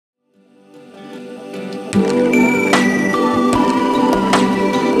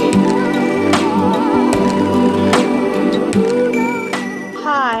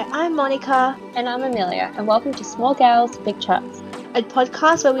Monica. And I'm Amelia, and welcome to Small Gals, Big Chats, A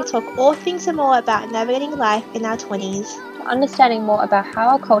podcast where we talk all things and more about navigating life in our 20s. understanding more about how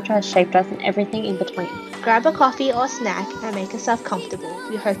our culture has shaped us and everything in between. Grab a coffee or snack and make yourself comfortable.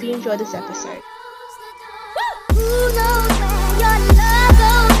 We hope you enjoy this episode.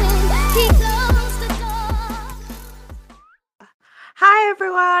 Hi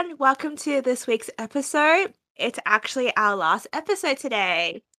everyone, welcome to this week's episode. It's actually our last episode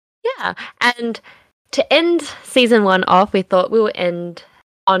today. Yeah, and to end season 1 off, we thought we would end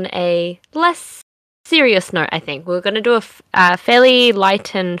on a less serious note, I think. We were going to do a fairly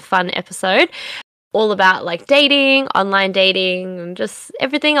light and fun episode, all about like dating, online dating, and just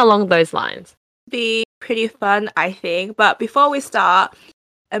everything along those lines. Be pretty fun, I think. But before we start,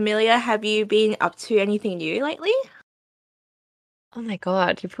 Amelia, have you been up to anything new lately? Oh my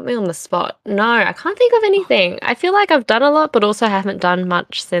god, you put me on the spot. No, I can't think of anything. I feel like I've done a lot, but also haven't done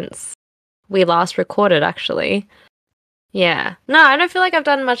much since we last recorded, actually. Yeah. No, I don't feel like I've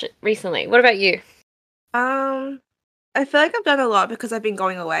done much recently. What about you? I feel like I've done a lot because I've been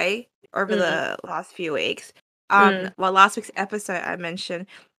going away over the last few weeks. Well, last week's episode I mentioned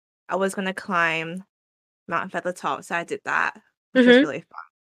I was gonna climb Mount Feathertop, so I did that, which was really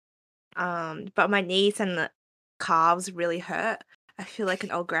fun. But my knees and the calves really hurt. I feel like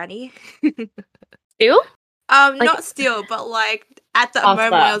an old granny. Still? Not still, but like at that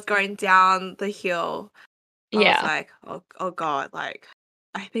moment when I was going down the hill, I was like, oh god, like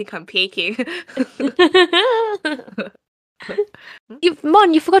I think I'm peaking.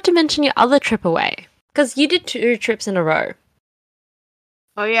 Mon, you forgot to mention your other trip away. Because you did 2 trips in a row.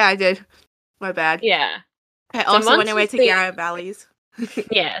 Oh yeah, I did. My bad. Yeah. I also went away to Yarra Valleys.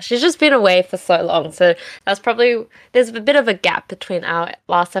 Yeah, she's just been away for so long. So that's probably, there's a bit of a gap between our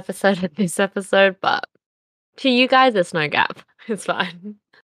last episode and this episode. But to you guys, there's no gap. It's fine.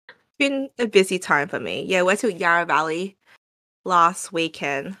 It's been a busy time for me. Yeah, I went to Yarra Valley last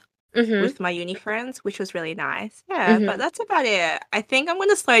weekend with my uni friends, which was really nice. Yeah, but that's about it. I think I'm going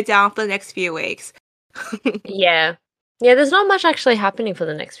to slow down for the next few weeks. Yeah. Yeah, there's not much actually happening for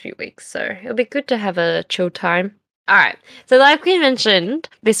the next few weeks, so it'll be good to have a chill time. All right. So like we mentioned,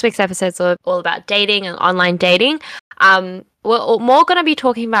 this week's episode's all about dating and online dating. We're more going to be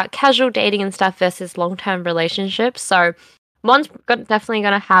talking about casual dating and stuff versus long-term relationships. So Mon's definitely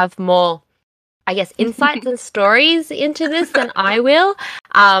going to have more, I guess, insights and stories into this than I will.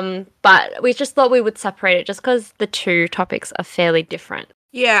 But we just thought we would separate it just because the two topics are fairly different.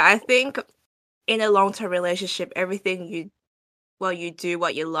 Yeah, I think in a long-term relationship, everything you do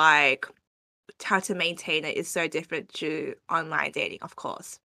what you like, how to maintain it is so different to online dating, of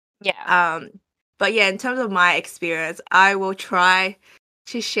course. Yeah. But yeah, in terms of my experience, I will try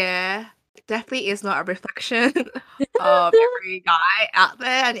to share. Definitely is not a reflection of every guy out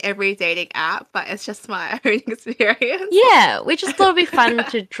there and every dating app, but it's just my own experience. Yeah, we just thought it'd be fun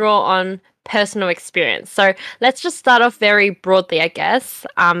to draw on personal experience. So let's just start off very broadly, I guess,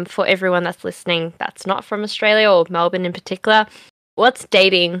 for everyone that's listening that's not from Australia or Melbourne in particular. What's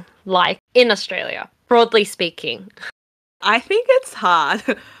dating like in Australia, broadly speaking? I think it's hard.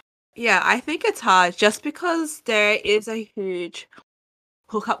 Yeah, I think it's hard just because there is a huge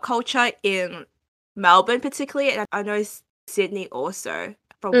hookup culture in Melbourne particularly, and I know Sydney also,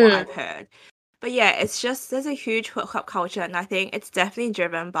 from what I've heard. But yeah, it's just there's a huge hookup culture, and I think it's definitely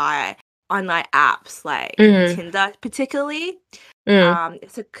driven by online apps like Tinder particularly.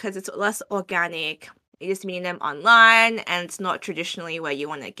 It's because it's less organic. You're just meeting them online, and it's not traditionally where you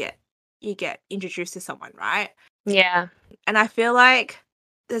want to get introduced to someone, right? Yeah. And I feel like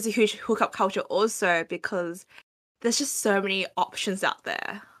there's a huge hookup culture also because there's just so many options out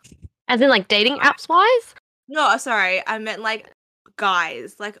there. As in like dating apps wise? No, sorry, I meant like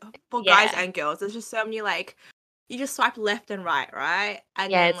guys, like for guys and girls. There's just so many, like, you just swipe left and right?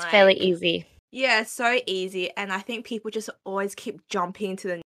 And yeah, then, it's like, fairly easy. Yeah, so easy. And I think people just always keep jumping to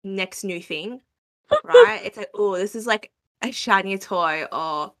the next new thing, right? It's like, oh, this is like a shiny toy,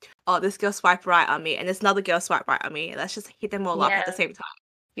 or oh, this girl swiped right on me, and this another girl swiped right on me. Let's just hit them all up at the same time,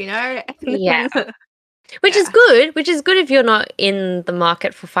 you know? Yeah. Which is good if you're not in the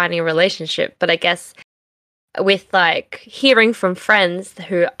market for finding a relationship. But I guess with like hearing from friends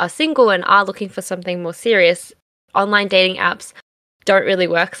who are single and are looking for something more serious, online dating apps don't really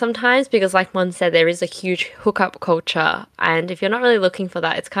work sometimes because, like Mon said, there is a huge hookup culture, and if you're not really looking for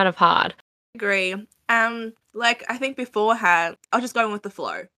that, it's kind of hard. Agree. Like I think beforehand, I was just going with the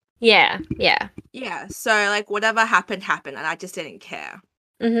flow. Yeah. Yeah, so like whatever happened, and I just didn't care.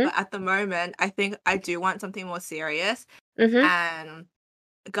 But at the moment, I think I do want something more serious. And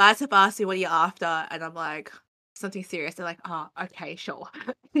guys have asked me, what are you after? And I'm like, something serious, they're like, oh, okay, sure.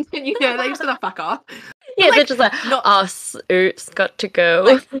 You know, they're just gonna fuck off. Yeah, Like, they're just like, not oh, oops, got to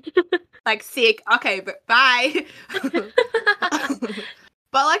go. like sick. Okay, but bye.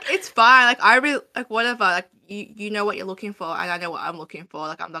 But like it's fine. Like I really like whatever. Like you know what you're looking for, and I know what I'm looking for.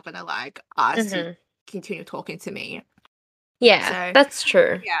 Like I'm not gonna like ask to Mhm. continue talking to me. Yeah, So that's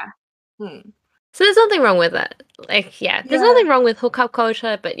true. yeah. Hmm. So there's nothing wrong with it. Like, yeah, there's Yeah. nothing wrong with hookup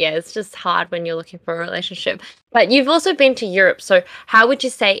culture, but yeah, it's just hard when you're looking for a relationship. But you've also been to Europe, so how would you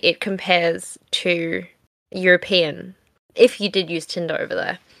say it compares to European if you did use Tinder over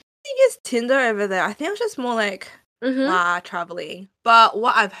there? I think it's Tinder over there. I think it was just more like Mm-hmm. traveling. But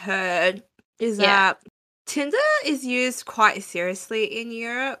what I've heard is Yeah. that Tinder is used quite seriously in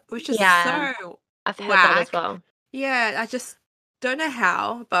Europe, which is Yeah, so I've heard that as whack. well. Yeah, I just don't know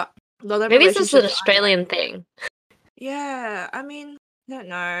how, but a lot of Maybe it's just an relationships are like, Australian thing. yeah, I mean, I don't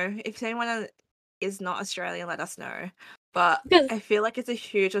know. If anyone is not Australian, let us know. But Because, I feel like it's a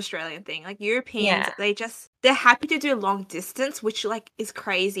huge Australian thing. Like Europeans, yeah. they're happy to do long distance, which like is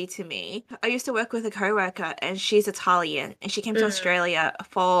crazy to me. I used to work with a coworker and she's Italian and she came to Mm. Australia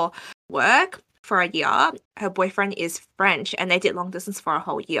for work for a year. Her boyfriend is French and they did long distance for a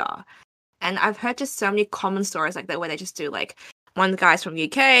whole year. And I've heard just so many common stories like that where they just do like one guy's from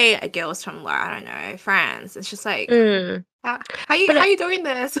UK, a girl's from like, I don't know, France. It's just like Mm. how you But how you doing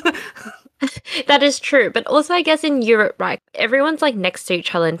this? that is true. But also, I guess in Europe, right, everyone's like next to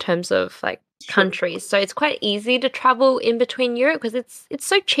each other in terms of like True. countries. So it's quite easy to travel in between Europe because it's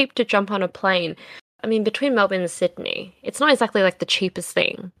so cheap to jump on a plane. I mean, between Melbourne and Sydney, it's not exactly like the cheapest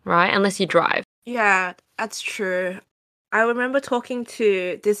thing, right? Unless you drive. Yeah, that's true. I remember talking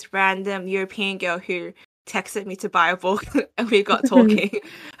to this random European girl who texted me to buy a book and we got talking.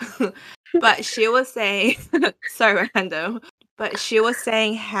 But she was saying, so random, but she was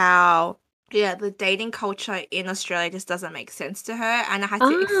saying how, yeah, the dating culture in Australia just doesn't make sense to her. And I had to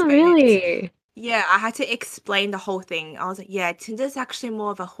Oh, explain it. really? Yeah, I had to explain the whole thing. I was like, yeah, Tinder's actually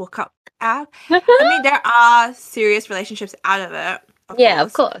more of a hookup app. I mean, there are serious relationships out of it, of Yeah,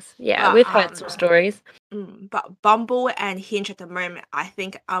 of course. course. Yeah, But we've heard some stories. but Bumble and Hinge at the moment, I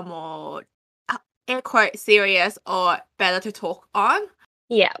think are more air quote serious or better to talk on,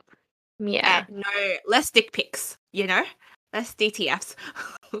 Yeah, yeah. and no less dick pics, you know, less DTFs.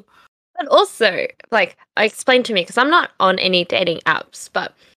 But also, like, explain to me because I'm not on any dating apps,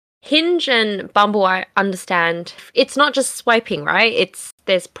 but Hinge and Bumble, I understand it's not just swiping, right? It's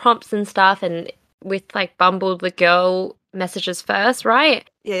there's prompts and stuff, and with like Bumble, the girl messages first, right?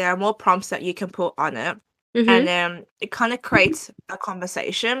 Yeah, there are more prompts that you can put on it, and Mm-hmm. then it kind of creates a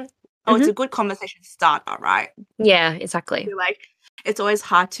conversation. Oh, it's Mm-hmm. a good conversation starter, right? Yeah, I exactly. feel like it's always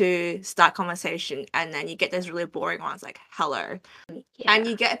hard to start conversation, and then you get those really boring ones like hello. Yeah. And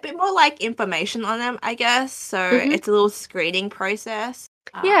you get a bit more like information on them, I guess. So Mm-hmm. it's a little screening process.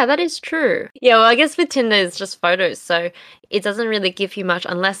 Yeah, that is true. Yeah, well, I guess with Tinder it's just photos, so it doesn't really give you much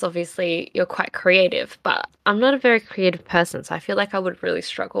unless obviously you're quite creative. But I'm not a very creative person, so I feel like I would really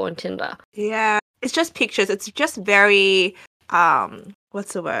struggle on Tinder. Yeah, it's just pictures. It's just very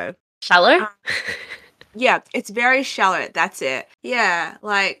what's the word? Shallow? Um, yeah, it's very shallow. That's it. Yeah,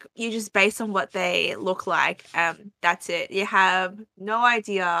 like you just base on what they look like. That's it. You have no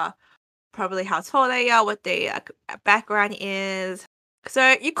idea probably how tall they are, what their background is.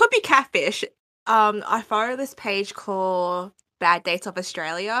 So you could be catfish. I follow this page called Bad Dates of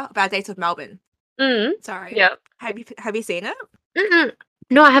Australia, Bad Dates of Melbourne. Mm. Sorry, Yep. have you seen it? Mm-mm.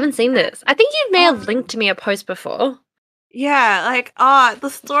 No, I haven't seen this. I think you may have Um, linked to me a post before. yeah, like the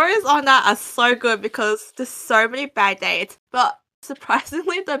stories on that are so good because there's so many bad dates. But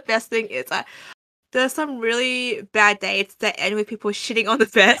surprisingly, the best thing is that there's some really bad dates that end with people shitting on the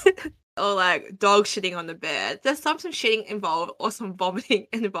bed. Or like dog shitting on the bed. There's some shitting involved or some vomiting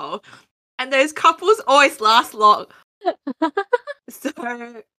involved. And those couples always last long. So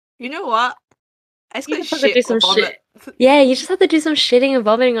you know what? I just You gonna just have to shit do or some vomit. shit. Yeah, you just have to do some shitting and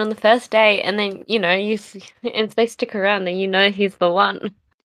vomiting on the first day, and then and if they stick around, then you know he's the one.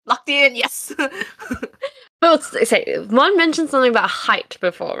 Locked in, yes. But let's say one mentioned something about height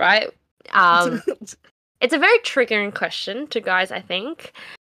before, right? Um, it's a very triggering question to guys, I think.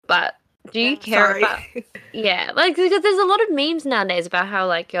 But do you care Sorry. about? Yeah, like because there's a lot of memes nowadays about how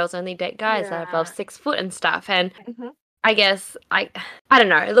like girls only date guys that are above Yeah. 6 foot and stuff, and Mhm. I guess I don't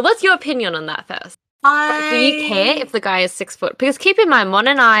know. What's your opinion on that first? Like, do you care I if the guy is 6 foot? Because keep in mind, Mon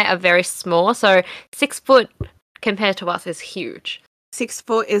and I are very small, so 6 foot compared to us is huge. 6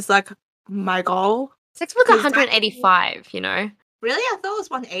 foot is like my goal. 6 foot's 'Cause that 185, you know? really I thought it was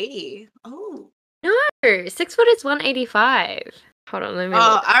 180. Oh. No, 6 foot is 185. Hold on, let me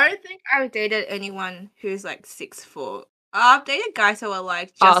Oh, look. I don't think I've dated anyone who's like 6 foot. I've dated guys who are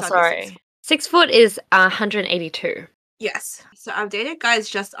like Oh, just under 6 foot. sorry. 6 foot is 182. Yes. So I've dated guys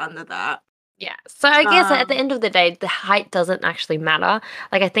just under that. Yeah. So I guess at the Um, end of the day, the height doesn't actually matter.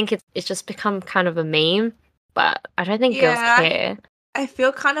 Like I think it's just become kind of a meme, but I don't think girls yeah, care. I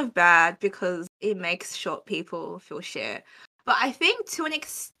feel kind of bad because it makes short people feel shit. But I think to an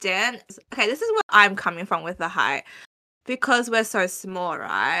extent, okay, this is where I'm coming from with the height. Because we're so small,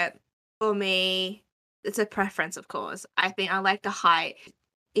 right? For me, it's a preference, of course. I think I like the height.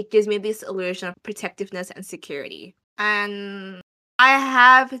 It gives me this illusion of protectiveness and security. And I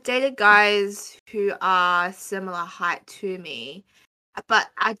have dated guys who are similar height to me, but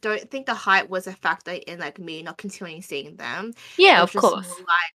I don't think the height was a factor in like me not continuing seeing them. It Yeah, was of just more course.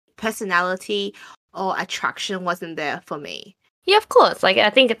 like personality or attraction wasn't there for me. Yeah, of course. Like I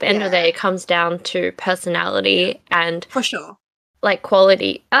think at the end of the Yeah, day, it comes down to personality and for sure. like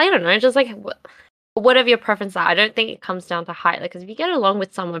quality. I don't know, just like whatever your preference are. I don't think it comes down to height. Like, 'cause if you get along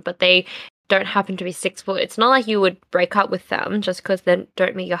with someone, but they don't happen to be 6 foot, it's not like you would break up with them just because they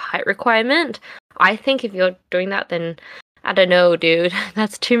don't meet your height requirement. I think if you're doing that, then I don't know, dude.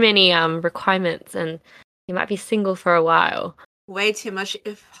 That's too many requirements, and you might be single for a while. Way too much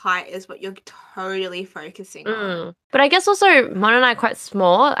if height is what you're totally focusing on. But I guess also Mon and I are quite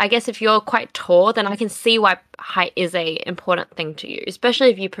small. I guess if you're quite tall, then I can see why height is a important thing to you, especially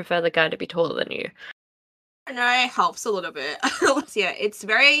if you prefer the guy to be taller than you. I know it helps a little bit. Yeah, it's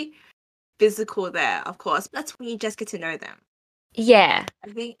very physical there, of course. That's when you just get to know them. Yeah. I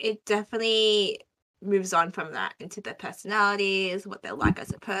think it definitely moves on from that into their personalities, what they're like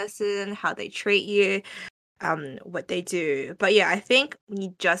as a person, how they treat you, what they do. But yeah, I think when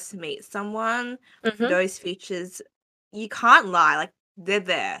you just meet someone, hmm those features you can't lie, like they're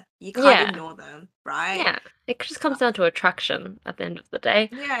there. You can't Yeah. ignore them, right? Yeah. It just comes down to attraction at the end of the day.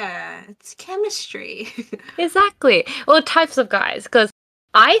 Yeah, it's chemistry. Exactly. Or types of guys, because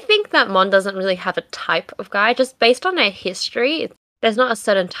I think that Mon doesn't really have a type of guy. Just based on their history, there's not a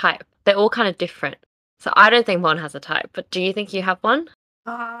certain type. They're all kind of different. So I don't think Mon has a type, but do you think you have one?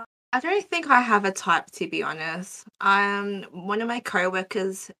 I don't think I have a type to be honest. One of my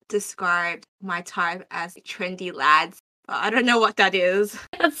coworkers described my type as trendy lads, but I don't know what that is.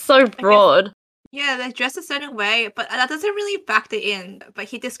 That's so I guess broad. yeah, they're dressed a certain way, but that doesn't really factor in. But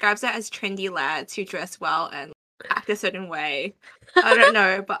he describes it as trendy lads who dress well and act a certain way. I don't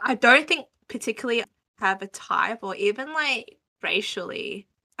know, but I don't think particularly have a type or even like racially.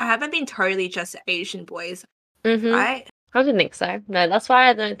 I haven't been totally just Asian boys, Mm-hmm. right? I didn't think so. No, that's why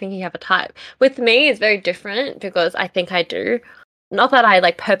I don't think you have a type. With me, it's very different because I think I do. Not that I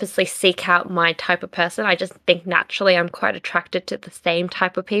like purposely seek out my type of person. I just think naturally I'm quite attracted to the same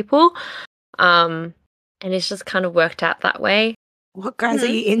type of people. Um, and it's just kind of worked out that way. What guys are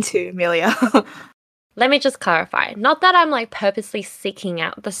Mhm. you into, Amelia? Let me just clarify. Not that I'm like purposely seeking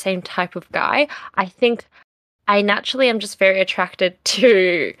out the same type of guy. I think I naturally am just very attracted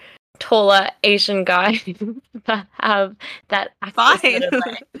to taller Asian guys that have that act a Fine. certain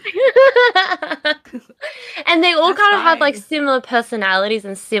way. And they all That's kind of have like fine. similar personalities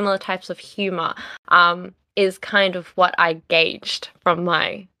and similar types of humor. Is kind of what I gauged from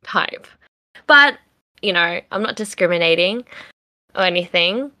my type. But, I'm not discriminating or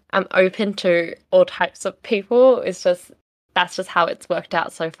anything. I'm open to all types of people. That's just how it's worked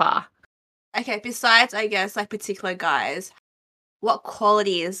out so far. Okay, besides, I guess, like particular guys, what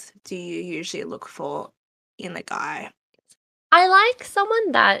qualities do you usually look for in a guy? I like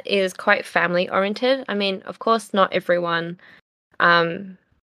someone that is quite family oriented. I mean, of course, not everyone um,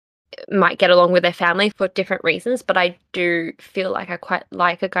 might get along with their family for different reasons, but I do feel like I quite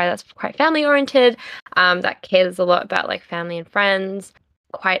like a guy that's quite family oriented, that cares a lot about like family and friends,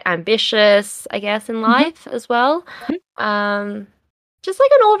 quite ambitious, I guess, in life as well. Um, just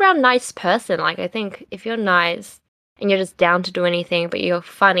like an all around nice person. Like, I think if you're nice and you're just down to do anything, but you're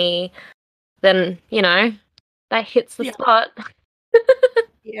funny, then, that hits the Yeah. spot.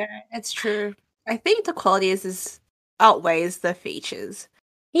 Yeah, it's true. I think the qualities is outweighs the features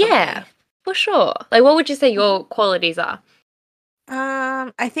for Yeah, me. for sure. Like, what would you say your qualities are?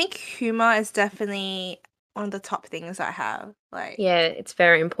 I think humor is definitely one of the top things I have. Like, Yeah, it's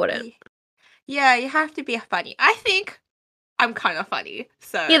very important. yeah, you have to be funny. I think I'm kind of funny,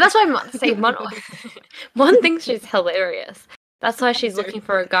 Yeah, so that's why say Mon thinks she's hilarious. That's why I'm she's joking. looking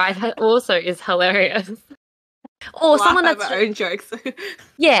for a guy that also is hilarious. Or Laugh someone at that's my own jokes.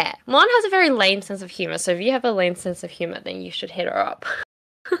 yeah, Mon has a very lame sense of humor. So if you have a lame sense of humor, then you should hit her up.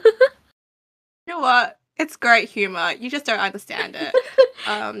 You know what? It's great humor. You just don't understand it.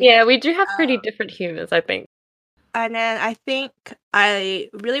 Um, Yeah, we do have pretty uh, different humors, I think. And then I think I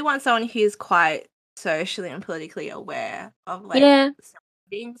really want someone who's quite socially and politically aware of like Yeah.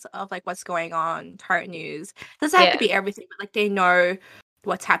 things of like what's going on, current news. Doesn't have to Yeah. be everything, but like they know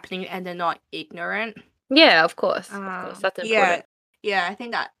what's happening and they're not ignorant. Yeah, of course. Of course. That's Yeah, important. yeah. I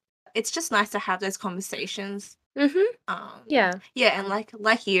think that it's just nice to have those conversations. Yeah. Yeah, and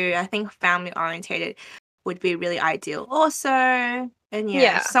like you, I think family orientated would be really ideal. Also, and yeah,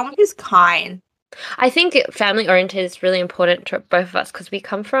 Yeah. someone who's kind. I think family oriented is really important to both of us because we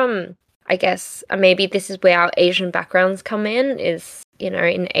come from, I guess, maybe this is where our Asian backgrounds come in, is,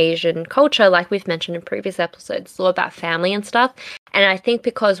 in Asian culture, like we've mentioned in previous episodes, it's all about family and stuff. And I think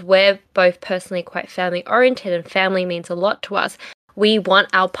because we're both personally quite family oriented and family means a lot to us, we want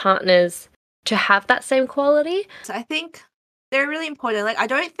our partners to have that same quality. So I think they're really important. Like, I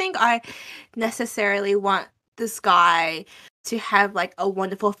don't think I necessarily want this guy to have like a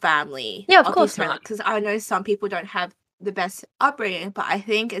wonderful family. Yeah, of course not. Because I know some people don't have the best upbringing, but I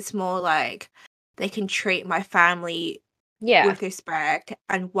think it's more like they can treat my family Yeah. with respect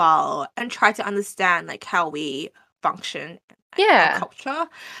and well, and try to understand like how we function. Yeah. Our culture.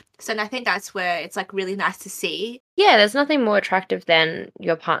 So, and I think that's where it's like really nice to see. Yeah, there's nothing more attractive than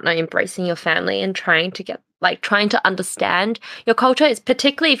your partner embracing your family and trying to understand your culture. It's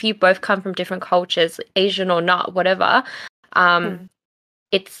particularly if you both come from different cultures, Asian or not, whatever.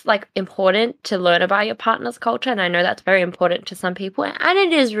 It's like important to learn about your partner's culture, and I know that's very important to some people, and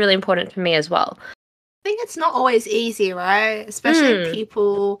it is really important for me as well. I think it's not always easy, right? Especially if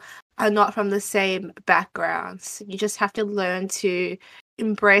people are not from the same backgrounds. You just have to learn to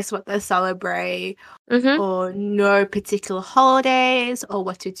embrace what they celebrate or know particular holidays or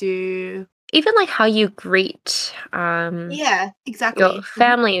what to do. Even like how you greet Yeah, exactly. your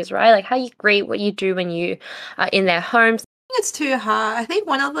families, right? Like how you greet, what you do when you are in their homes. It's too hard. I think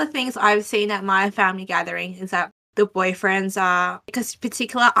one of the things I've seen at my family gathering is that the boyfriends are, because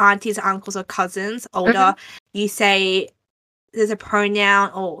particular aunties, uncles, or cousins, older, you say there's a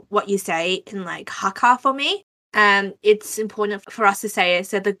pronoun or what you say in like haka for me. It's important for us to say it.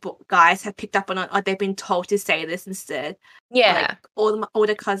 So the guys have picked up on it, or they've been told to say this instead. Yeah. Like all the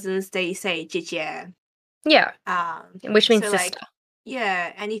older cousins, they say jijie. Yeah. Which means so, sister. Like,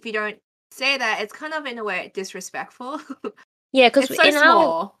 yeah, and if you don't say that, it's kind of in a way disrespectful. Yeah, because it's so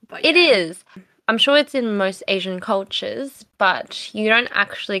small. But it is. I'm sure it's in most Asian cultures, but you don't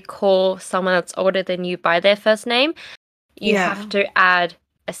actually call someone that's older than you by their first name. You have to add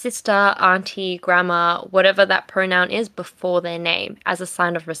a sister, auntie, grandma, whatever that pronoun is before their name as a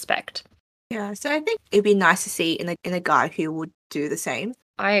sign of respect. Yeah, so I think it'd be nice to see in a guy who would do the same.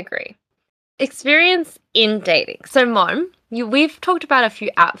 I agree. Experience in dating. So, Mon, we've talked about a few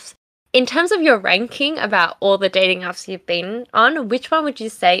apps. In terms of your ranking about all the dating apps you've been on, which one would you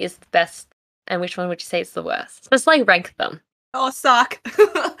say is the best and which one would you say is the worst? Just like rank them. Oh, suck.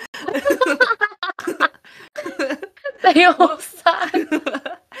 They all suck.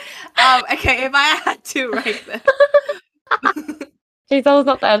 Okay, if I had to rank them. Jeez, that was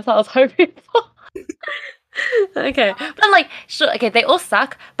not the answer I was hoping for. Okay. But like, sure, okay, they all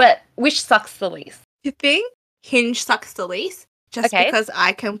suck, but which sucks the least? You think Hinge sucks the least? Just because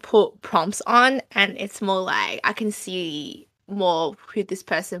I can put prompts on and it's more like I can see more who this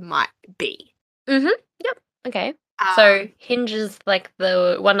person might be. Yep. Okay. So Hinge is like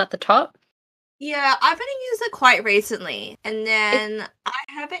the one at the top? Yeah, I've only used it quite recently. And then I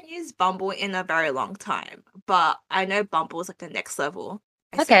haven't used Bumble in a very long time. But I know Bumble is like the next level.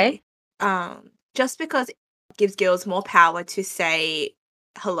 Okay. Just because it gives girls more power to say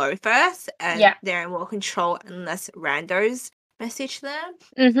hello first and they're in more control unless randos message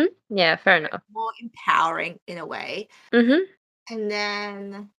them. Yeah, fair enough. More empowering in a way. And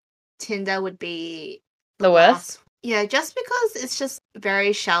then Tinder would be the worst. Yeah, just because it's just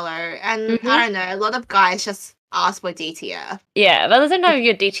very shallow. And I don't know, a lot of guys just ask for DTF. Yeah, but doesn't know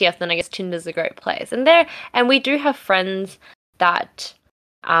your DTF, then I guess Tinder's a great place. And we do have friends that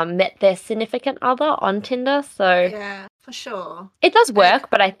met their significant other on Tinder, so yeah, for sure. It does work,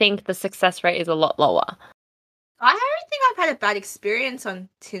 but I think the success rate is a lot lower. I don't think I've had a bad experience on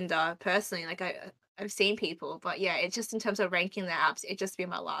Tinder personally. Like I've seen people, but yeah, it's just in terms of ranking the apps, it'd just be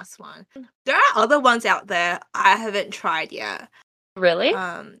my last one. There are other ones out there I haven't tried yet. Really?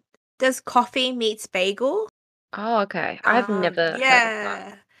 There's Coffee Meets Bagel. Oh, okay. I've never heard of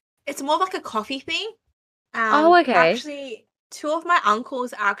that. It's more like a coffee thing. Okay. Actually, two of my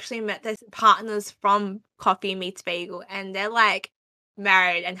uncles actually met their partners from Coffee Meets Bagel, and they're like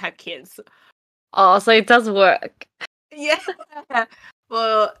married and have kids. Oh, so it does work. Yeah.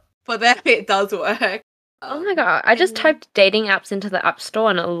 Well, for them it does work. Oh my god. I just typed dating apps into the App Store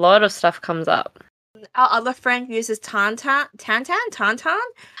and a lot of stuff comes up. Our other friend uses Tantan.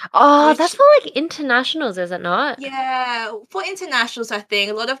 Oh, Which that's for like internationals, is it not? yeah, for internationals, I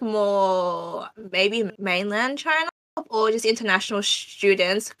think a lot of more maybe mainland China or just international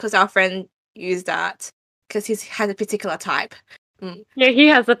students because our friend used that because he has a particular type. Yeah, he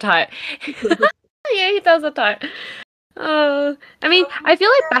has a type. Yeah, he does a type. Oh, I mean, I feel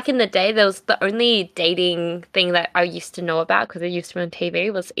like back in the day, there was the only dating thing that I used to know about because it used to be on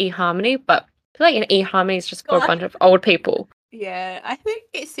TV was eHarmony, but I feel like an eHarmony is just for a God. bunch of old people. Yeah, I think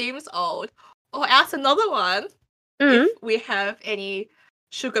it seems old. Or else another one Mm. if we have any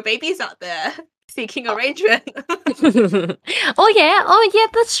sugar babies out there seeking arrangement. Oh yeah,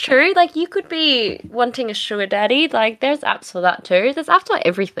 that's true. Like you could be wanting a sugar daddy. Like there's apps for that too. There's apps for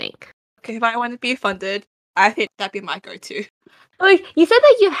everything. Okay, if I want to be funded, I think that'd be my go-to. Like you said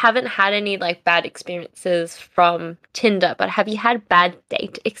that you haven't had any like bad experiences from Tinder, but have you had bad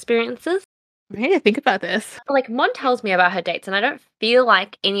date experiences? I need to think about this. Like Mon tells me about her dates, and I don't feel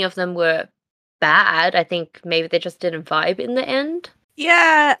like any of them were bad. I think maybe they just didn't vibe in the end.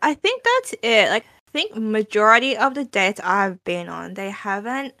 Yeah, I think that's it. Like, I think majority of the dates I've been on, they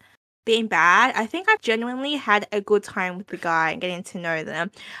haven't been bad. I think I've genuinely had a good time with the guy and getting to know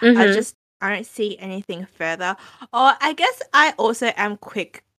them. Mm-hmm. I don't see anything further. Or I guess I also am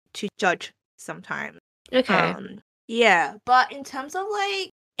quick to judge sometimes. Okay. Yeah, but in terms of like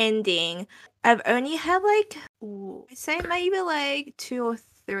ending, I've only had like I'd say maybe like two or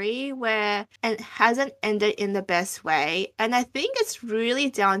three where it hasn't ended in the best way, and I think it's really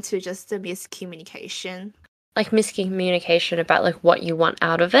down to just the miscommunication. Like miscommunication about like what you want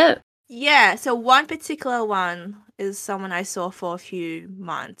out of it. Yeah, so one particular one is someone I saw for a few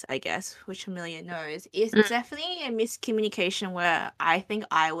months, I guess, which Amelia knows. It's Mm. definitely a miscommunication where I think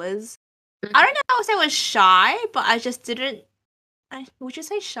I was Mhm. I don't know if I would say I was shy, but I just didn't. Would you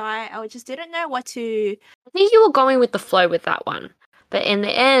say shy? I just didn't know what to. I think you were going with the flow with that one. But in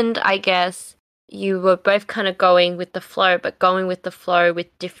the end, I guess you were both kind of going with the flow, but going with the flow with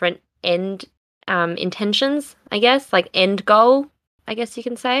different end intentions, I guess, like end goal, I guess you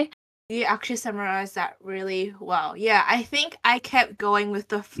can say. You actually summarized that really well. Yeah, I think I kept going with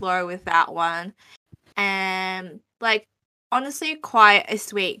the flow with that one, and like honestly, quite a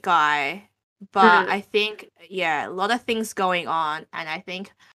sweet guy. But Mm. I think yeah, a lot of things going on, and I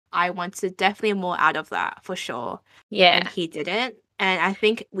think I wanted definitely more out of that for sure. And Yeah. he didn't. And I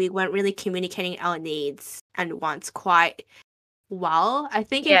think we weren't really communicating our needs and wants quite well. I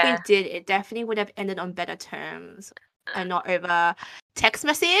think if we Yeah. did, it definitely would have ended on better terms and not over text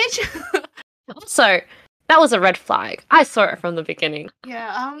message. Also, that was a red flag. I saw it from the beginning.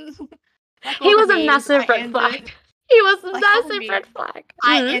 Yeah, like He all the was a memes, massive red flag. He was a like all the massive red memes, flag.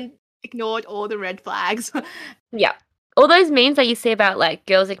 I Mhm. ignored all the red flags. Yeah. All those memes that you see about like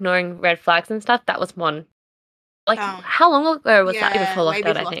girls ignoring red flags and stuff, that was one. Like um, how long ago was that? yeah, Before way lockdown,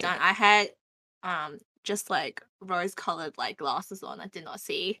 I before lockdown, think. I had just like rose-colored like glasses on. I did not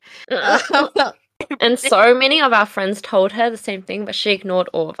see. And so many of our friends told her the same thing, but she ignored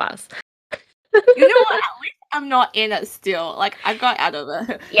all of us. You know what? At least I'm not in it still. Like I got out of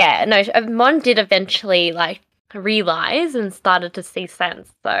it. Yeah, no, Mon did eventually like realize and started to see sense.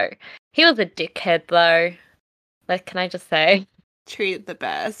 So he was a dickhead though. Like, can I just say? Treated the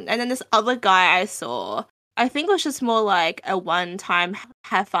best. And then this other guy I saw, I think it was just more like a one-time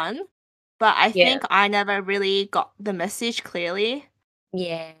have fun. But I Yeah. think I never really got the message clearly.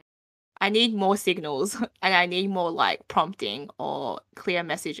 Yeah. I need more signals and I need more like prompting or clear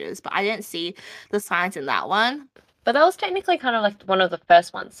messages. But I didn't see the signs in that one. But that was technically kind of like one of the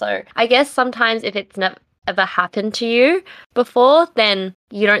first ones. So I guess sometimes if it's never ever happened to you before, then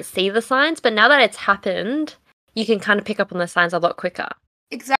you don't see the signs. But now that it's happened, you can kind of pick up on the signs a lot quicker.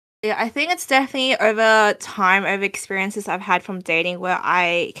 Exactly. I think it's definitely over time, over experiences I've had from dating where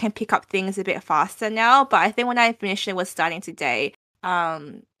I can pick up things a bit faster now. But I think when I initially was starting to date, a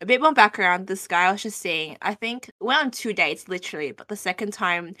bit more background, this guy I was just seeing, I think we went on 2 dates literally, but the second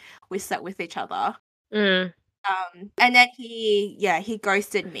time we slept with each other. Mm. And then he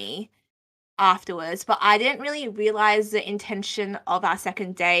ghosted me afterwards, but I didn't really realize the intention of our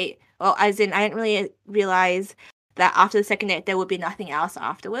second date. Well, as in, I didn't really realize that after the second date there would be nothing else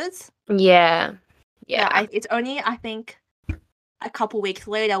afterwards. Yeah. Yeah. It's only I think a couple weeks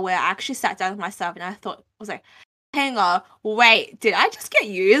later where I actually sat down with myself and I was like, hang on, wait, did I just get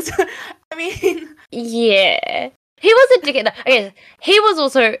used? I mean, Yeah. He was a dickhead. Okay, he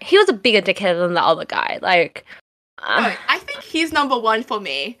was a bigger dickhead than the other guy. Like, no, I think he's number one for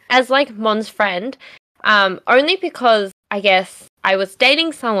me. as like Mon's friend, only because I guess I was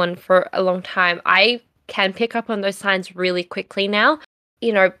dating someone for a long time, I can pick up on those signs really quickly now.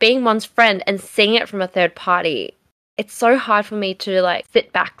 you know, being Mon's friend and seeing it from a third party, it's so hard for me to like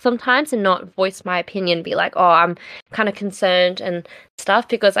sit back sometimes and not voice my opinion, be like, oh, I'm kind of concerned and stuff,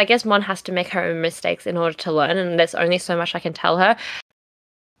 because I guess Mon has to make her own mistakes in order to learn, and there's only so much I can tell her.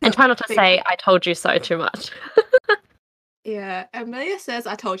 And try not to say I told you so too much. Yeah, Amelia says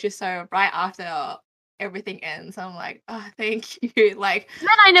I told you so right after everything ends. I'm like, oh, thank you. Like, Then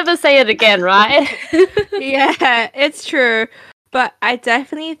I never say it again, right? yeah, it's true. But I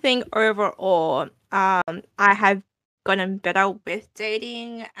definitely think overall, I have gotten better with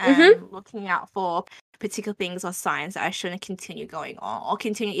dating and looking out for particular things or signs that I shouldn't continue going on or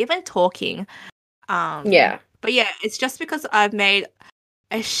continue even talking. Yeah. But yeah, it's just because I've made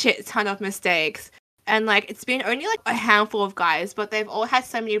a shit ton of mistakes. And like it's been only like a handful of guys, but they've all had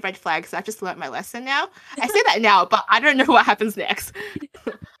so many red flags. I've just learnt my lesson now. I say that now, but I don't know what happens next.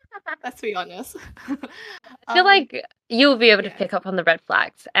 Let's be honest. I feel like you'll be able to yeah. pick up on the red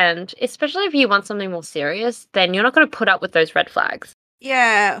flags, and especially if you want something more serious, then you're not going to put up with those red flags.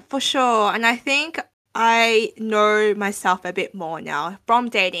 Yeah, for sure. And I think I know myself a bit more now from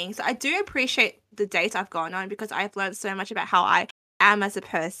dating. So I do appreciate the dates I've gone on because I've learned so much about how I am as a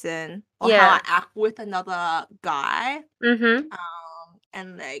person or how I Yeah. act with another guy. Mm-hmm.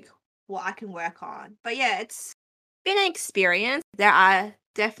 And like what I can work on. But yeah, it's been an experience. There are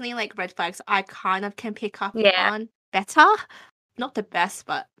definitely like red flags I kind of can pick up Yeah. on better. Not the best,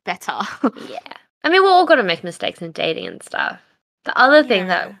 but better. Yeah. I mean, we're all going to make mistakes in dating and stuff. The other thing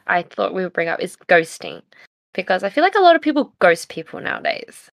that Yeah. I thought we would bring up is ghosting, because I feel like a lot of people ghost people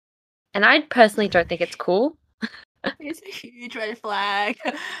nowadays. And I personally don't think it's cool. It's a huge red flag.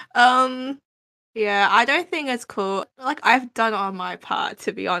 Yeah, I don't think it's cool. Like I've done on my part,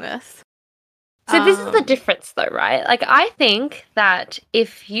 to be honest. So this is the Um, difference though, right? Like I think that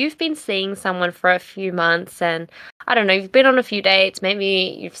if you've been seeing someone for a few months and I don't know, you've been on a few dates,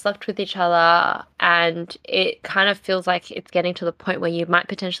 maybe you've slept with each other and it kind of feels like it's getting to the point where you might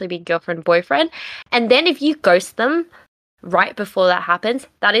potentially be girlfriend boyfriend, and then if you ghost them right before that happens,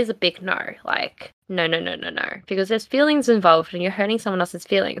 that is a big no. Like no, no, no, no, no, because there's feelings involved and you're hurting someone else's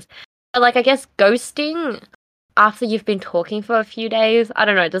feelings. But like I guess ghosting after you've been talking for a few days, I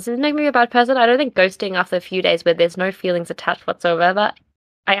don't know, does this make me a bad person? I don't think ghosting after a few days where there's no feelings attached whatsoever,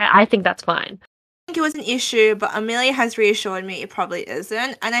 I think that's fine. I think it was an issue, but Amelia has reassured me it probably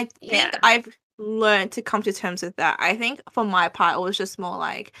isn't. And I think Yeah. I've learned to come to terms with that. I think for my part, it was just more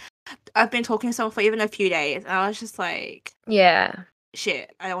like I've been talking to someone for even a few days, and I was just like, Yeah.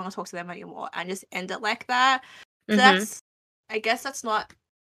 shit, I don't want to talk to them anymore, and just end it like that. So Mm-hmm. I guess that's not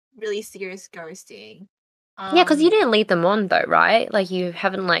really serious ghosting. Yeah, because you didn't lead them on though, right? Like you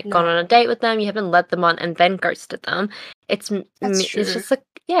haven't like gone on a No, date with them, you haven't led them on and then ghosted them. that's It's true. just like,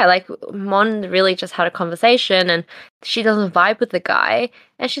 yeah, like Mon really just had a conversation and she doesn't vibe with the guy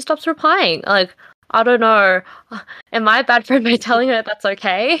and she stops replying. Like, I don't know. Am I a bad friend by telling her that's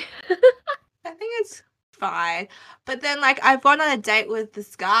okay? I think it's fine. But then, like, I've gone on a date with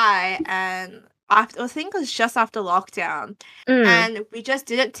this guy, and I think it was just after lockdown, Mm, and we just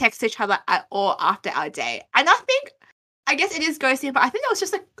didn't text each other at all after our date. And I guess it is ghosting, but I think it was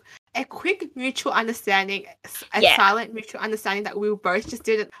just a quick mutual understanding, a yeah. silent mutual understanding that we both just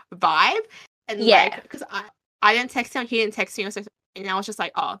didn't vibe. And Yeah. like, because I didn't text him, he didn't text me, and I was just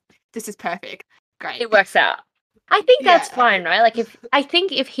like, oh, this is perfect. Great. It works out. I think that's Yeah. fine, right? Like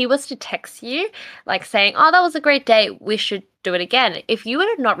if he was to text you, like saying, "Oh, that was a great date. We should do it again." If you were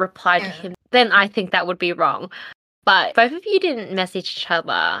to not reply to Yeah. him, then I think that would be wrong. But both of you didn't message each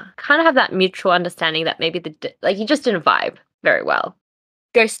other. Kind of have that mutual understanding that maybe like you just didn't vibe very well.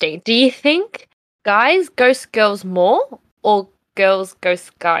 Ghosting. Do you think guys ghost girls more or girls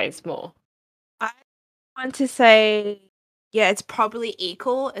ghost guys more? I want to say, yeah, it's probably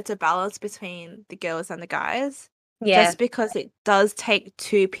equal. It's a balance between the girls and the guys. Yeah. Just because it does take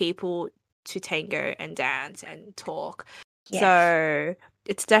two people to tango and dance and talk. Yes. So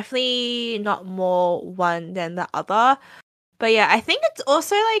it's definitely not more one than the other. But yeah, I think it's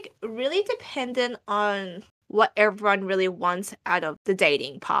also like really dependent on what everyone really wants out of the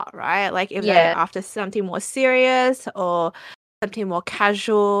dating part, right? Like if they're Yeah. after something more serious or something more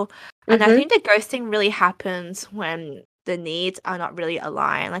casual. And I Mhm. think the ghosting really happens when the needs are not really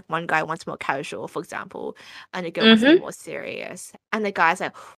aligned. Like one guy wants more casual, for example, and the girl wants something Mhm. more serious. And the guy's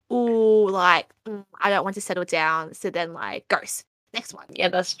like, ooh, like, I don't want to settle down. So then like ghost. Next one. Yeah,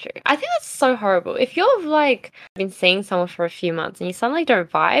 that's true. I think that's so horrible. If you've like been seeing someone for a few months and you suddenly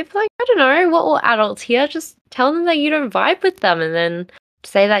don't vibe, like I don't know, what will adults here? Just tell them that you don't vibe with them and then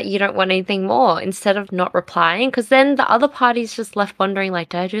say that you don't want anything more instead of not replying, because then the other party's just left wondering, like,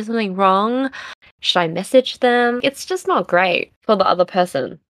 did I do something wrong? Should I message them? It's just not great for the other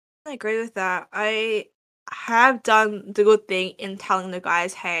person. I agree with that. I have done the good thing in telling the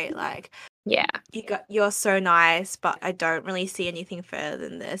guys, hey, like, Yeah. you're so nice, but I don't really see anything further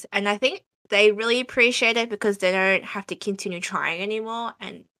than this. And I think they really appreciate it because they don't have to continue trying anymore,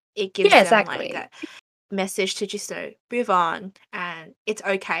 and it gives Yeah, them like exactly. that message to just move on, and it's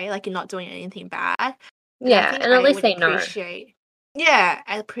okay, like you're not doing anything bad. And I Yeah, think and at I least would they know. appreciate, yeah,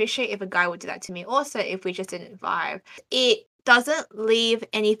 I appreciate if a guy would do that to me. Also, if we just didn't vibe, it doesn't leave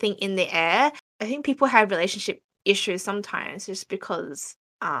anything in the air. I think people have relationship issues sometimes just because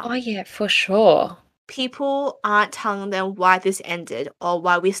Oh, yeah, for sure. people aren't telling them why this ended or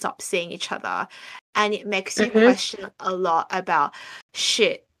why we stopped seeing each other. And it makes you Mm-hmm. question a lot about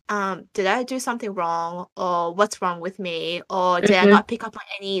shit. Did I do something wrong, or what's wrong with me, or did I Mm-hmm. not pick up on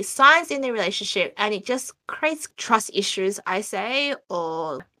any signs in the relationship? And it just creates trust issues, I say,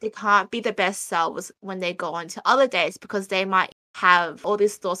 or they can't be the best selves when they go on to other dates because they might have all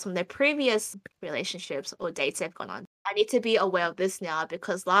these thoughts from their previous relationships or dates they've gone on. I need to be aware of this now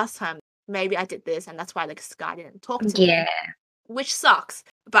because last time maybe I did this and that's why like this guy didn't talk to Yeah. me, which sucks.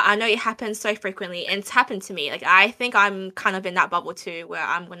 But I know it happens so frequently and it's happened to me. Like I think I'm kind of in that bubble too where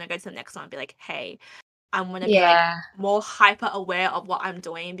I'm gonna go to the next one and be like, hey, I'm gonna be like Yeah. more hyper aware of what I'm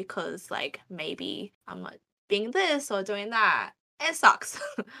doing because like maybe I'm not being this or doing that. It sucks.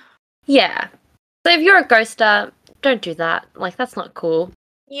 Yeah. So if you're a ghoster, don't do that. Like, that's not cool.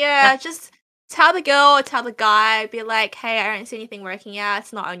 Yeah, just tell the girl or tell the guy, be like, hey, I don't see anything working out.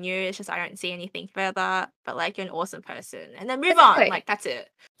 It's not on you. It's just I don't see anything further. But like, you're an awesome person. And then move on. Exactly. Like, that's it.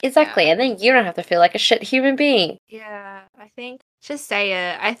 Exactly. Yeah. And then you don't have to feel like a shit human being. Yeah. I think just say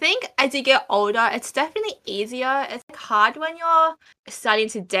it. I think as you get older, it's definitely easier. It's like hard when you're starting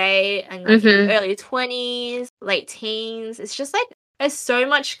to date and like in your Mm-hmm. early 20s, late teens. It's just like there's so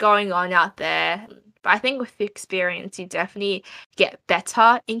much going on out there. But I think with experience, you definitely get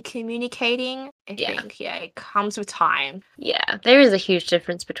better in communicating. I Yeah. think, yeah, it comes with time. Yeah. There is a huge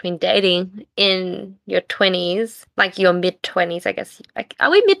difference between dating in your 20s, like your mid 20s, I guess. Like,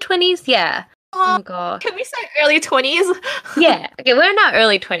 are we mid 20s? Yeah. Oh Oh, my gosh. can we say early 20s? Yeah. Okay, we're in our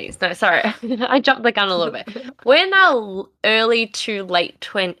early 20s. No, sorry. I jumped the gun a little bit. We're now early to late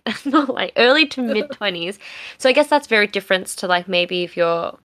 20, not like early to mid 20s. So I guess that's very different to like maybe if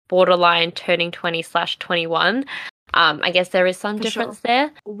you're borderline turning 20/21. I guess there is some For sure. difference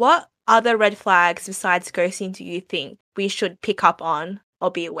there. What other red flags besides ghosting do you think we should pick up on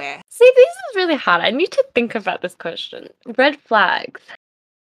or be aware? See, this is really hard. I need to think about this question. Red flags.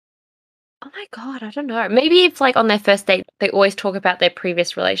 Oh my god, I don't know. Maybe it's like on their first date, they always talk about their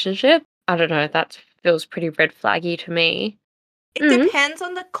previous relationship. I don't know. That feels pretty red flaggy to me. It Mm. depends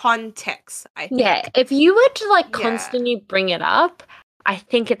on the context, I Yeah, think. if you were to like Yeah. constantly bring it up, I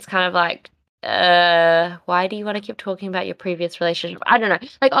think it's kind of like, why do you want to keep talking about your previous relationship? I don't know.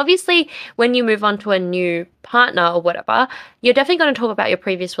 Like, obviously, when you move on to a new partner or whatever, you're definitely going to talk about your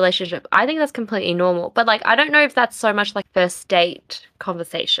previous relationship. I think that's completely normal. But like, I don't know if that's so much like first date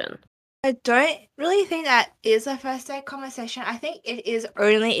conversation. I don't really think that is a first date conversation. I think it is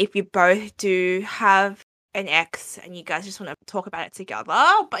only if you both do have an ex and you guys just want to talk about it together.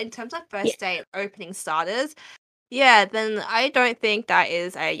 But in terms of Yeah. first date opening starters, yeah, then I don't think that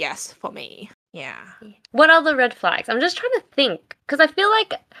is a yes for me. Yeah. What are the red flags? I'm just trying to think because I feel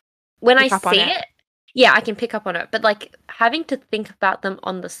like when I Pick up on see it. it, yeah, I can pick up on it. But like having to think about them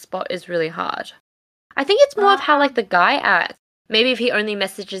on the spot is really hard. I think it's more of how like the guy acts. Maybe if he only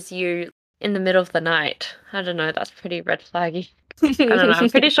messages you in the middle of the night. I don't know. That's pretty red flaggy. I don't know. I'm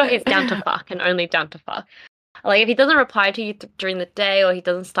pretty sure he's down to fuck and only down to fuck. Like if he doesn't reply to you during the day or he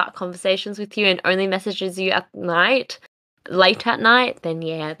doesn't start conversations with you and only messages you at night, late at night, then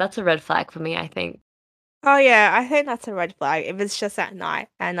yeah, that's a red flag for me, I think. Oh yeah, I think that's a red flag if it's just at night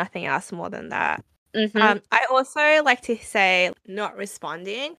and nothing else more than that. Mhm. I also like to say not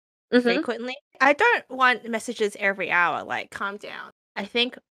responding Mhm. frequently. I don't want messages every hour. Like, calm down. I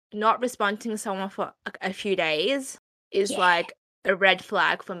think not responding to someone for a few days is Yeah. like a red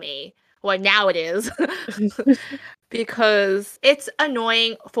flag for me. Well, now it is because it's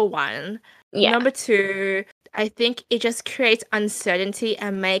annoying for one. Yeah. Number two, I think it just creates uncertainty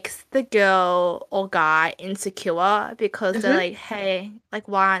and makes the girl or guy insecure because they're Mhm. like, hey, like,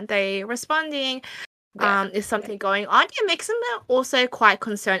 why aren't they responding? Yeah. Is something going on? It makes them also quite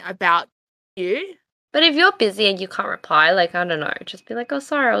concerned about you. But if you're busy and you can't reply, like, I don't know, just be like, oh,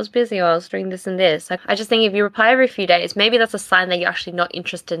 sorry, I was busy or I was doing this and this. Like, I just think if you reply every few days, maybe that's a sign that you're actually not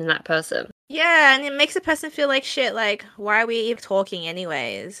interested in that person. Yeah, and it makes a person feel like shit. Like, why are we even talking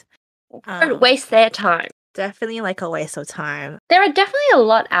anyways? Don't waste their time. Definitely like a waste of time. There are definitely a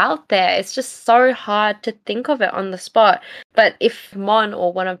lot out there. It's just so hard to think of it on the spot. But if Mon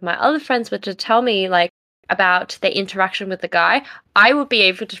or one of my other friends were to tell me like about their interaction with the guy, I would be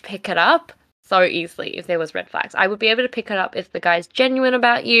able to pick it up so easily if there was red flags. I would be able to pick it up if the guy's genuine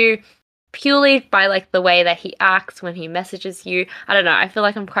about you, purely by like the way that he acts when he messages you. I don't know. I feel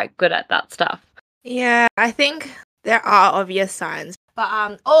like I'm quite good at that stuff. Yeah, I think there are obvious signs. But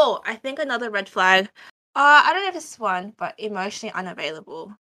I think another red flag. I don't know if it's one, but emotionally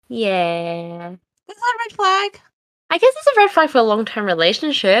unavailable. Yeah. Is that a red flag? I guess it's a red flag for a long-term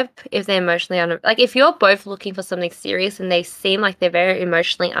relationship if they're emotionally like if you're both looking for something serious and they seem like they're very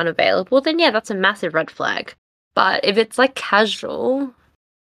emotionally unavailable, then yeah, that's a massive red flag. But if it's like casual,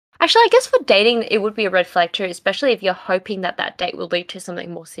 actually, I guess for dating it would be a red flag too, especially if you're hoping that that date will lead to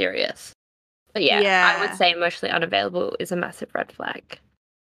something more serious. But yeah, I would say emotionally unavailable is a massive red flag.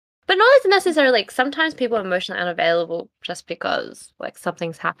 But not as necessarily like sometimes people are emotionally unavailable just because like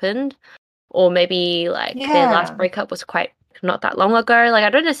something's happened. Or maybe like their last breakup was quite not that long ago. Like I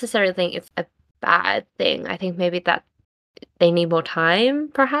don't necessarily think it's a bad thing. I think maybe that they need more time,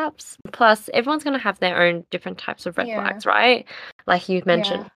 perhaps. Plus, everyone's gonna have their own different types of red flags, right? Like you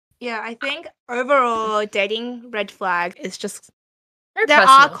mentioned. Yeah, I think overall dating red flag is just Very there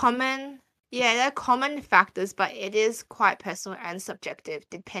are personal. there are common factors, but it is quite personal and subjective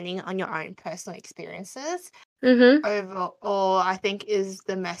depending on your own personal experiences. Mm-hmm. Overall, I think is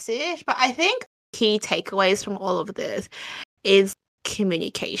the message. But I think key takeaways from all of this is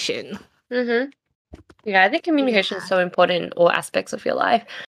communication. Mm-hmm. Yeah, I think communication is so important in all aspects of your life,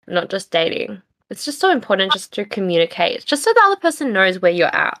 not just dating. It's just so important just to communicate, just so the other person knows where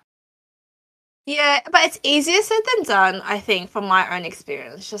you're at. Yeah, but it's easier said than done, I think, from my own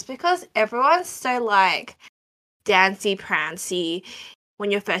experience, just because everyone's so like dancy prancy when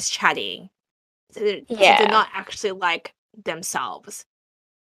you're first chatting. So they're not actually like themselves.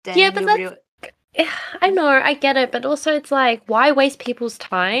 Then yeah, but I know, I get it, but also it's like, why waste people's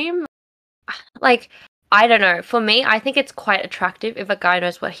time? Like, I don't know. For me, I think it's quite attractive if a guy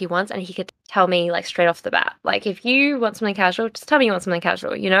knows what he wants and he could tell me like straight off the bat. Like, if you want something casual, just tell me you want something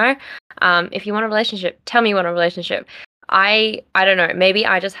casual, you know? If you want a relationship, tell me you want a relationship. I don't know. Maybe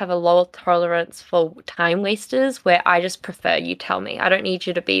I just have a lower tolerance for time wasters where I just prefer you tell me. I don't need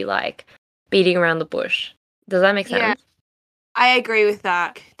you to be like beating around the bush. Does that make sense? Yeah, I agree with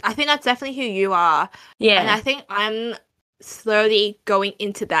that. I think that's definitely who you are. Yeah. And I think I'm slowly going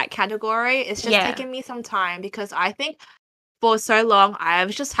into that category. It's just taken me some time because I think for so long I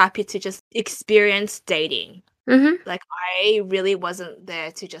was just happy to just experience dating. Mm-hmm. Like I really wasn't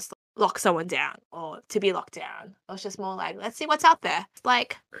there to just lock someone down or to be locked down. I was just more like, let's see what's out there.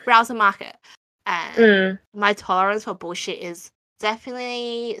 Like browse the market. And my tolerance for bullshit is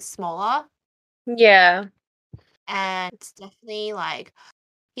definitely smaller. Yeah. And it's definitely like,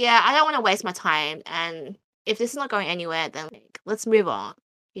 yeah, I don't want to waste my time. And if this is not going anywhere, then like, let's move on.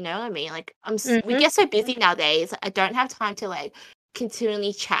 You know what I mean? Like we get so busy nowadays. I don't have time to like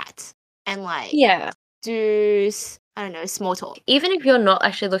continually chat and like do I don't know, small talk. Even if you're not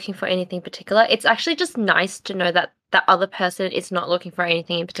actually looking for anything particular, it's actually just nice to know that that other person is not looking for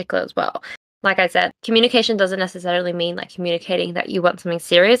anything in particular as well. Like I said, communication doesn't necessarily mean like communicating that you want something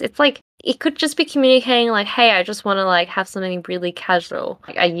serious. It's like it could just be communicating like, hey, I just want to like have something really casual.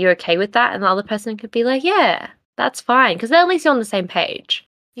 Like, are you okay with that? And the other person could be like, yeah, that's fine, because at least you're on the same page.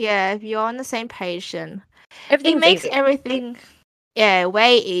 Yeah, if you're on the same page, then it makes everything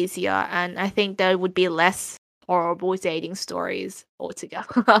way easier. And I think there would be less horrible dating stories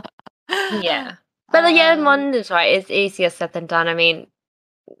altogether. Yeah. But yeah, one is right. It's easier said than done. I mean,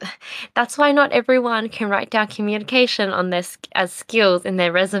 that's why not everyone can write down communication on their as skills in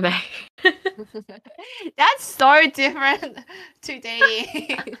their resume. That's so different to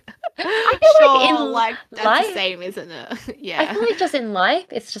dating. I feel like that's life, the same, isn't it? Yeah. I feel like just in life,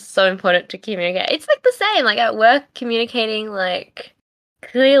 it's just so important to communicate. It's like the same, like at work, communicating like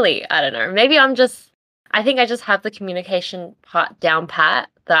clearly. I don't know. Maybe I think I just have the communication part down pat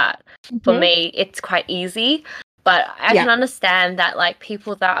that for me, it's quite easy. But I can understand that like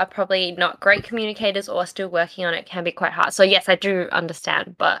people that are probably not great communicators or are still working on it can be quite hard. So yes, I do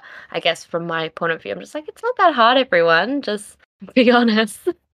understand. But I guess from my point of view, I'm just like, it's not that hard, everyone. Just be honest.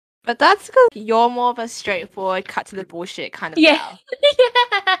 But that's because you're more of a straightforward, cut to the bullshit kind of gal.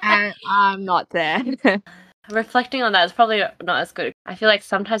 And I'm not there. Reflecting on that, it's probably not as good. I feel like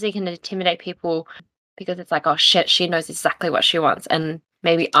sometimes you can intimidate people because it's like, oh shit, she knows exactly what she wants. And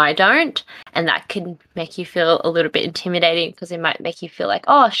maybe I don't, and that can make you feel a little bit intimidating because it might make you feel like,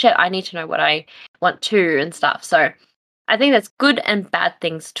 oh shit, I need to know what I want to and stuff. So I think there's good and bad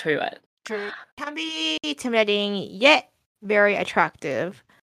things to it. True. Can be intimidating yet very attractive.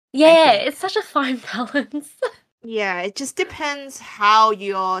 Yeah, think. it's such a fine balance. Yeah, it just depends how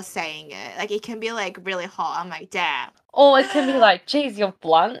you're saying it. Like it can be like really hot. I'm like, damn. Or it can be like, geez, you're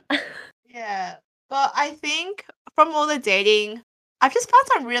blunt. Yeah. But I think from all the dating, I've just found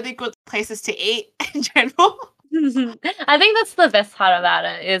some really good places to eat in general. I think that's the best part about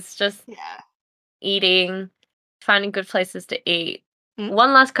it is just Yeah. eating, finding good places to eat. Mm.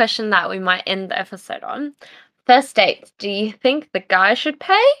 One last question that we might end the episode on. First dates, do you think the guy should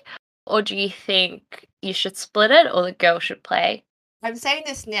pay or do you think you should split it or the girl should pay? I'm saying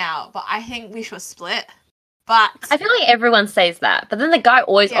this now, but I think we should split. But I feel like everyone says that, but then the guy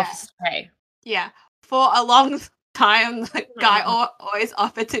always Yeah. offers to pay. yeah, for a long time, the guy always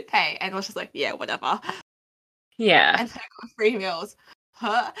offered to pay, and was just like, yeah, whatever. Yeah. And then I got free meals.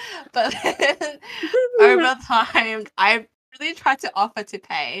 Huh? But then over time, I really tried to offer to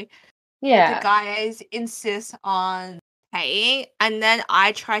pay. But Yeah. the guys insist on paying, and then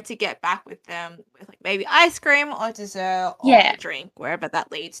I try to get back with them with like maybe ice cream or dessert or Yeah. a drink, wherever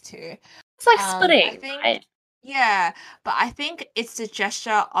that leads to. It's like I splitting. think, right? yeah, but I think it's the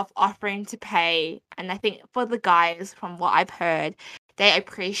gesture of offering to pay, and I think for the guys, from what I've heard, they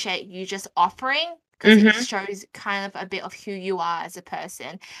appreciate you just offering because it Mhm. shows kind of a bit of who you are as a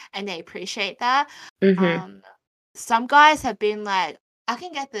person, and they appreciate that. Mhm. Some guys have been like, I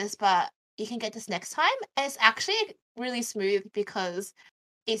can get this, but you can get this next time. And it's actually really smooth because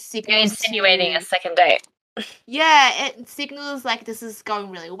it You're signals insinuating a to, second date. yeah, it signals like this is going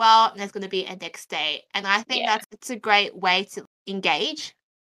really well and there's going to be a next date. And I think Yeah. it's a great way to engage.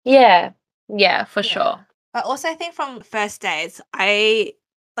 Yeah. Yeah, for Yeah. sure. But also, I think from first dates, I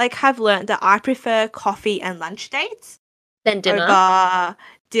like have learned that I prefer coffee and lunch dates Then dinner. over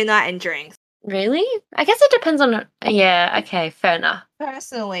dinner and drinks. Really? I guess it depends on. Yeah, okay, fair enough.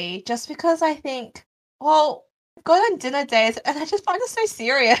 Personally, just because I think, well, I've gone on dinner dates and I just find it so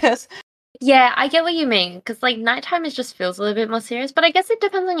serious. Yeah, I get what you mean because like nighttime is just feels a little bit more serious, but I guess it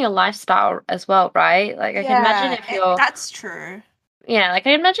depends on your lifestyle as well, right? Like I can imagine if you're That's true. yeah, like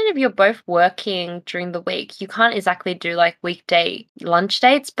I imagine if you're both working during the week, you can't exactly do like weekday lunch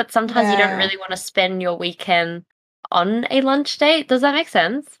dates, but sometimes you don't Yeah. really want to spend your weekend on a lunch date. Does that make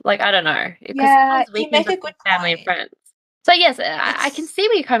sense? Like I don't know, because Yeah, sometimes you weekends make are a for good family and point. friends. So yes, I can It's see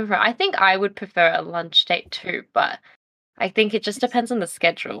where you're coming from. I think I would prefer a lunch date too, but I think it just depends on the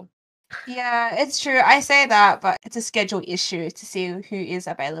schedule. yeah, it's true. I say that, but it's a schedule issue to see who is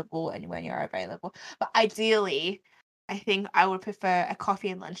available and when you're available. But ideally, I think I would prefer a coffee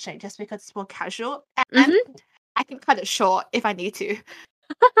and lunch date just because it's more casual and Mm-hmm. I can cut it short if I need to.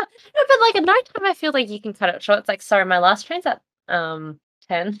 No, but like at nighttime, I feel like you can cut it short. It's like, sorry, my last train's at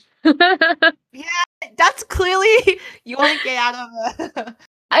 10. Yeah, that's clearly you want to get out of it.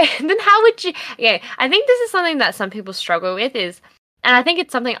 Then how would you? Yeah, I think this is something that some people struggle with is, and I think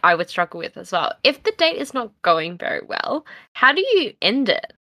it's something I would struggle with as well. If the date is not going very well, how do you end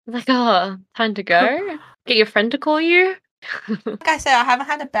it? Like, oh, time to go. Get your friend to call you. Like I said, I haven't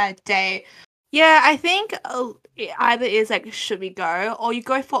had a bad day. Yeah, I think it either is like, should we go, or you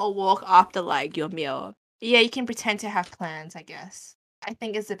go for a walk after like your meal. Yeah, you can pretend to have plans, I guess. I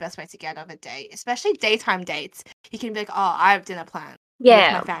think it's the best way to get out of a date, especially daytime dates. You can be like, oh, I have dinner plans with my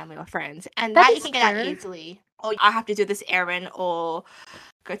Yeah, family or friends, and that that you is can get out true. easily. Or I have to do this errand, or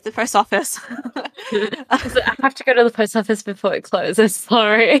go to the post office. So I have to go to the post office before it closes.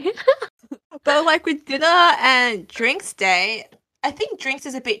 Sorry. But like with dinner and drinks day, I think drinks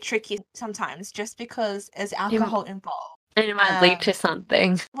is a bit tricky sometimes just because there's alcohol involved. And it might lead to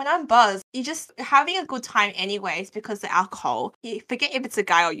something. When I'm buzzed, you're just having a good time anyways because the alcohol. You forget if it's a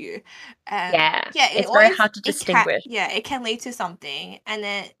guy or you. Yeah, Yeah, it's very hard to it can, distinguish. yeah, it can lead to something. And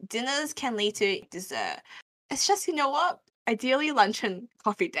then dinners can lead to dessert. It's just, you know what? Ideally lunch and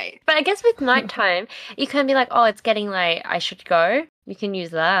coffee date. But I guess with nighttime, you can be like, oh, it's getting late. I should go. You can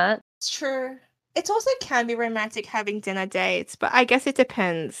use that. It's true. It also can be romantic having dinner dates, but I guess it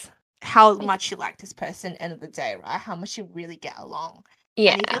depends how much you like this person end of the day, right? How much you really get along.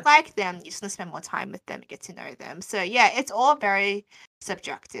 Yeah. And if you like them, you're just gonna spend more time with them and get to know them. So yeah, it's all very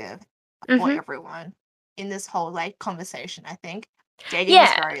subjective for Mhm. everyone in this whole like conversation, I think. Dating is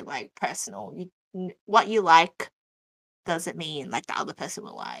Yeah. very like personal. What you like doesn't mean like the other person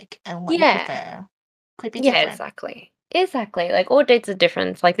will like, and what you Yeah. prefer could be Yeah, different. exactly. Exactly. Like all dates are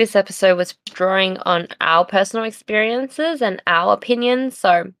different. Like this episode was drawing on our personal experiences and our opinions.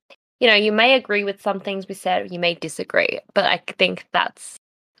 So you may agree with some things we said, you may disagree, but I think that's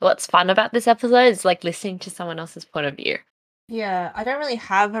what's fun about this episode is like listening to someone else's point of view. Yeah, I don't really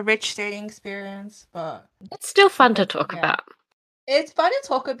have a rich dating experience, but It's still fun to talk about. It's fun to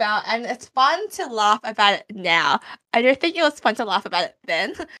talk about, and it's fun to laugh about it now. I don't think it was fun to laugh about it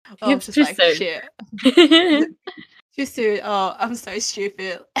then. I was It's just too like, soon. shit. Too soon. Oh, I'm so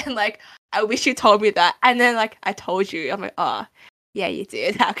stupid. And like, I wish you told me that. And then like, I told you. I'm like, oh, yeah, you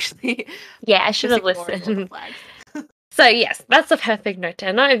did actually. Yeah, I should Just have ignoring all the listened. flags. So yes, that's the perfect note to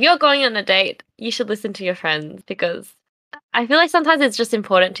end on. If you're going on a date, you should listen to your friends because I feel like sometimes it's just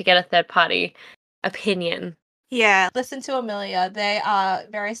important to get a third party opinion. Yeah, listen to Amelia. They are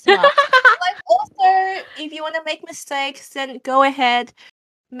very smart. Like, also, if you want to make mistakes, then go ahead,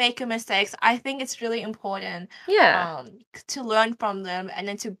 make your mistakes. I think it's really important Yeah. to learn from them and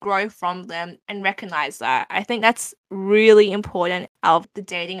then to grow from them and recognize that. I think that's really important out of the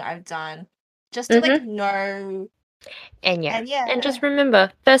dating I've done. Just to like know. And And And just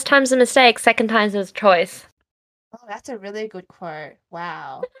remember, first time's a mistake, second time's a choice. Oh, that's a really good quote.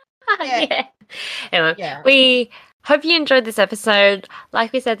 Wow. Yeah. Anyway, Yeah. we hope you enjoyed this episode.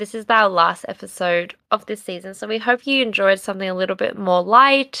 Like we said, this is our last episode of this season, so we hope you enjoyed something a little bit more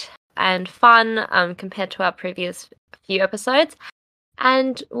light and fun compared to our previous few episodes.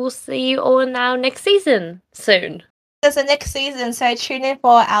 And we'll see you all in our next season soon. There's a next season, so tune in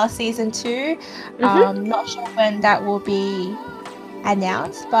for our season 2. Not sure when that will be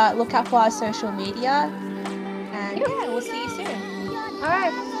announced, but look out for our social media. And yeah, we'll see you soon. All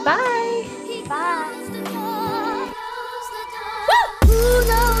right, bye. Bye.